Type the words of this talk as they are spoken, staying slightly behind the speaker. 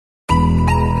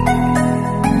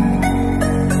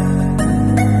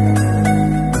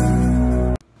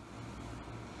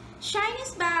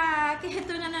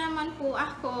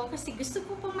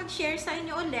mag-share sa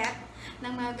inyo ulit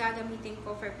ng mga gagamitin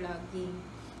ko for vlogging.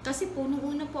 Kasi po, nung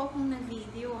una po akong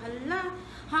nag-video, hala,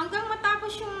 hanggang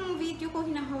matapos yung video ko,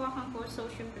 hinahawakan ko.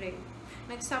 So, syempre,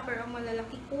 nag-suffer ang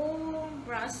malalaki kong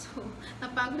braso.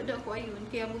 Napagod ako, ayun.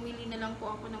 Kaya bumili na lang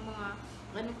po ako ng mga,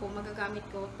 magagamit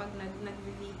ko pag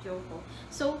nag-video ko.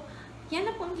 So, yan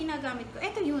na po ang ginagamit ko.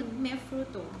 Ito yun,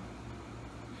 MeFOTO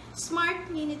Smart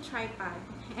Mini Tripod.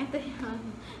 Ito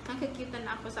yun. Nakikita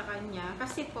na ako sa kanya.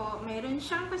 Kasi po, mayroon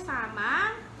siyang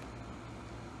kasama.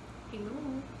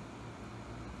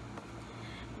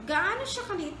 Gaano siya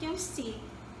kaliit yung stick,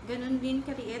 ganun din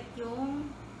kaliit yung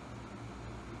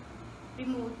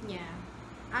remote niya.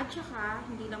 At saka,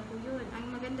 hindi lang po yun.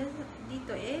 Ang maganda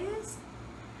dito is,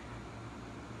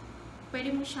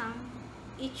 pwede mo siyang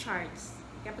i-charge.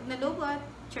 Kapag nalobot,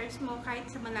 charge mo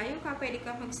kahit sa malayo ka, pwede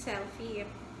ka mag-selfie.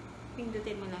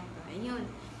 Pindutin mo lang ito. Ayun.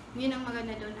 Yun ang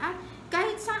maganda doon. At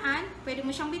kahit saan, pwede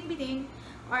mo siyang bitbitin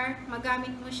or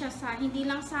magamit mo siya sa, hindi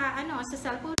lang sa, sa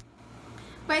cellphone.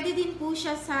 Pwede din po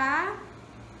siya sa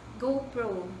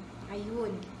GoPro.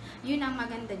 Ayun. Yun ang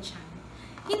maganda dyan.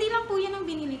 Hindi lang po yan ang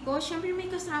binili ko. Siyempre may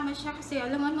kasama siya kasi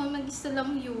alam mo mag-isa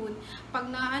lang yun.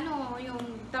 Pag na yung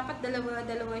dapat dalawa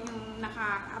yung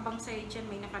nakaabang sa'yo dyan,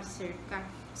 may naka-reserve ka.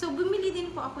 So bumili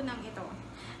din po ako ng ito.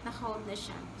 Naka-hold na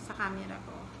siya sa camera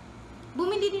ko.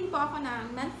 Bumili din po ako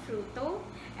ng Manfrotto.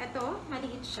 Ito,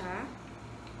 maliit siya.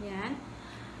 Yan.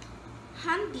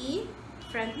 Handy.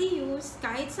 Friendly use,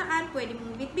 kahit saan, pwede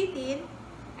mong bitbitin.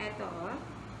 Ito.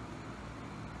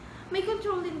 May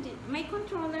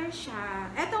controller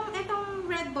siya. Etong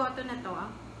red button na to,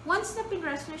 once na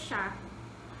pinrest nyo siya,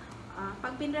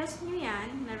 pag pinrest nyo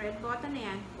yan, na red button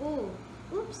na yan,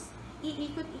 oops,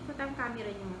 iikot-ikot ang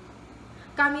camera nyo.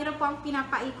 Camera po ang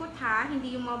pinapaikot ha,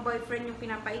 hindi yung mga boyfriend yung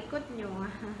pinapaikot nyo.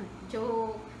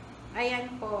 Joke. Ayan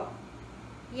po.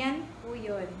 Yan po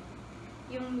yun.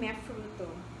 Yung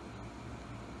MeFOTO.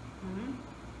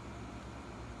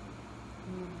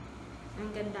 Ang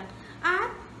ganda. At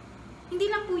hindi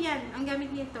lang po yan ang gamit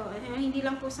nito. Hindi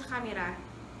lang po sa camera.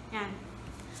 Yan.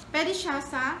 Pwede siya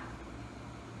sa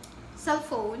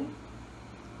cellphone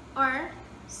or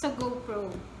sa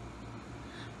GoPro.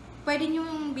 Pwede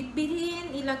nyo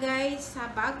bitbitin, ilagay sa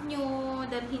bag nyo,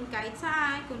 dalhin kahit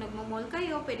saan. Kung nagmamall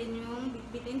kayo, pwede nyo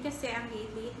bitbitin kasi ang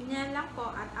liit niya lang po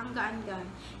at ang gaan-gaan.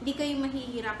 Hindi kayo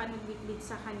mahihirapan magbitbit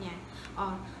sa kanya.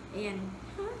 Ayan.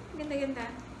 Ganda-ganda.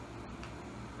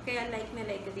 Kaya like na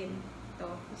like ko din.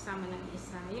 Ito, kasama ng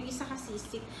isa. Yung isa kasi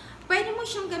stick. Pwede mo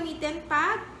siyang gamitin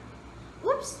pag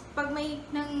pag may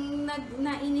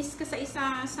nainis ka sa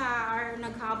isa or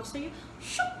naghabos sa'yo,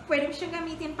 pwede mo siyang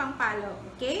gamitin pang palo.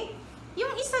 Okay? Yung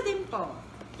isa din po,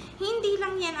 hindi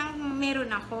lang yan ang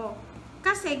meron ako.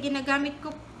 Kasi ginagamit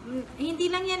ko, hindi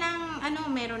lang yan ang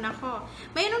meron ako.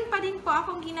 Mayroon pa din po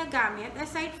akong ginagamit.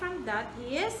 Aside from that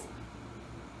is,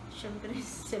 syempre,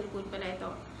 cellphone pala ito.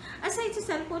 Aside sa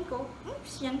cellphone ko,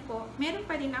 yan po, meron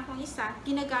pa din akong isa.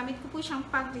 Ginagamit ko po siyang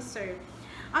pag-reserve.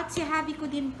 At si hubby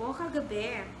ko din po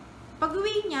kagabi. Pag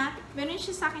uwi niya, meron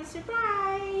siya sa akin,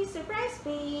 surprise! Surprise,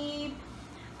 babe!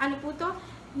 Ano po to?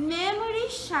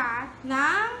 Memory siya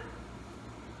ng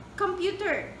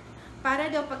computer.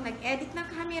 Para daw pag nag-edit ng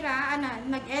camera,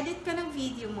 nag-edit ka ng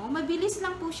video mo, mabilis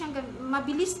lang po siyang,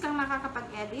 mabilis kang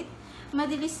makakapag-edit,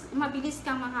 mabilis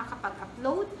kang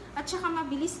makakapag-upload, at saka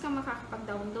mabilis kang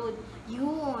makakapag-download.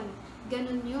 Yun.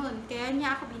 Ganun yun. Kaya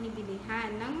niya ako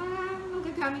binibilihan ng mga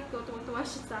magagamit ko. Tuwa-tuwa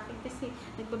siya sa akin kasi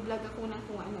nagbablog ako ng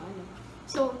kung ano-ano.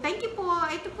 So, thank you po.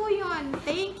 Ito po yun.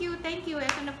 Thank you, thank you.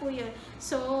 Ito na po yun.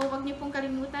 So, wag niyo pong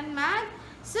kalimutan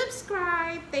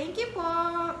mag-subscribe. Thank you po.